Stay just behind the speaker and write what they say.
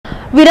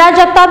विराज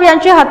जगताप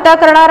यांची हत्या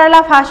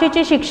करणाऱ्याला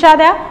फाशीची शिक्षा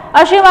द्या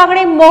अशी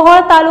मागणी मोहोळ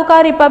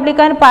तालुका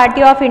रिपब्लिकन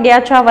पार्टी ऑफ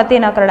इंडियाच्या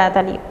वतीने करण्यात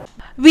आली।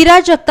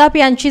 विराज जगताप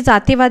यांची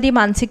जातीवादी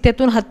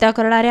मानसिकतेतून हत्या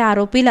करणाऱ्या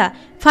आरोपीला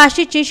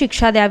फाशीची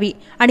शिक्षा द्यावी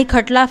आणि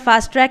खटला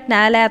फास्ट ट्रॅक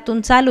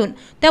न्यायालयातून चालून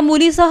त्या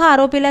मुलीसह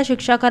आरोपीला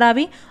शिक्षा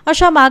करावी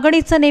अशा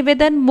मागणीचं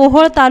निवेदन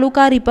मोहोळ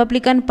तालुका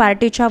रिपब्लिकन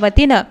पार्टीच्या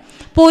वतीने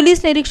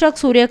पोलीस निरीक्षक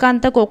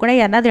सूर्यकांत कोकणे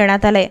यांना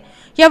देण्यात आले।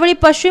 यावेळी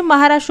पश्चिम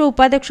महाराष्ट्र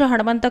उपाध्यक्ष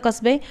हनुमंत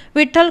कसबे,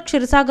 विठ्ठल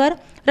क्षीरसागर,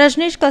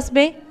 रजनीश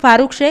कसबे,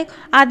 फारुख शेख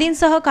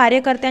आदींसह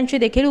कार्यकर्त्यांची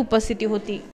देखील उपस्थिती होती।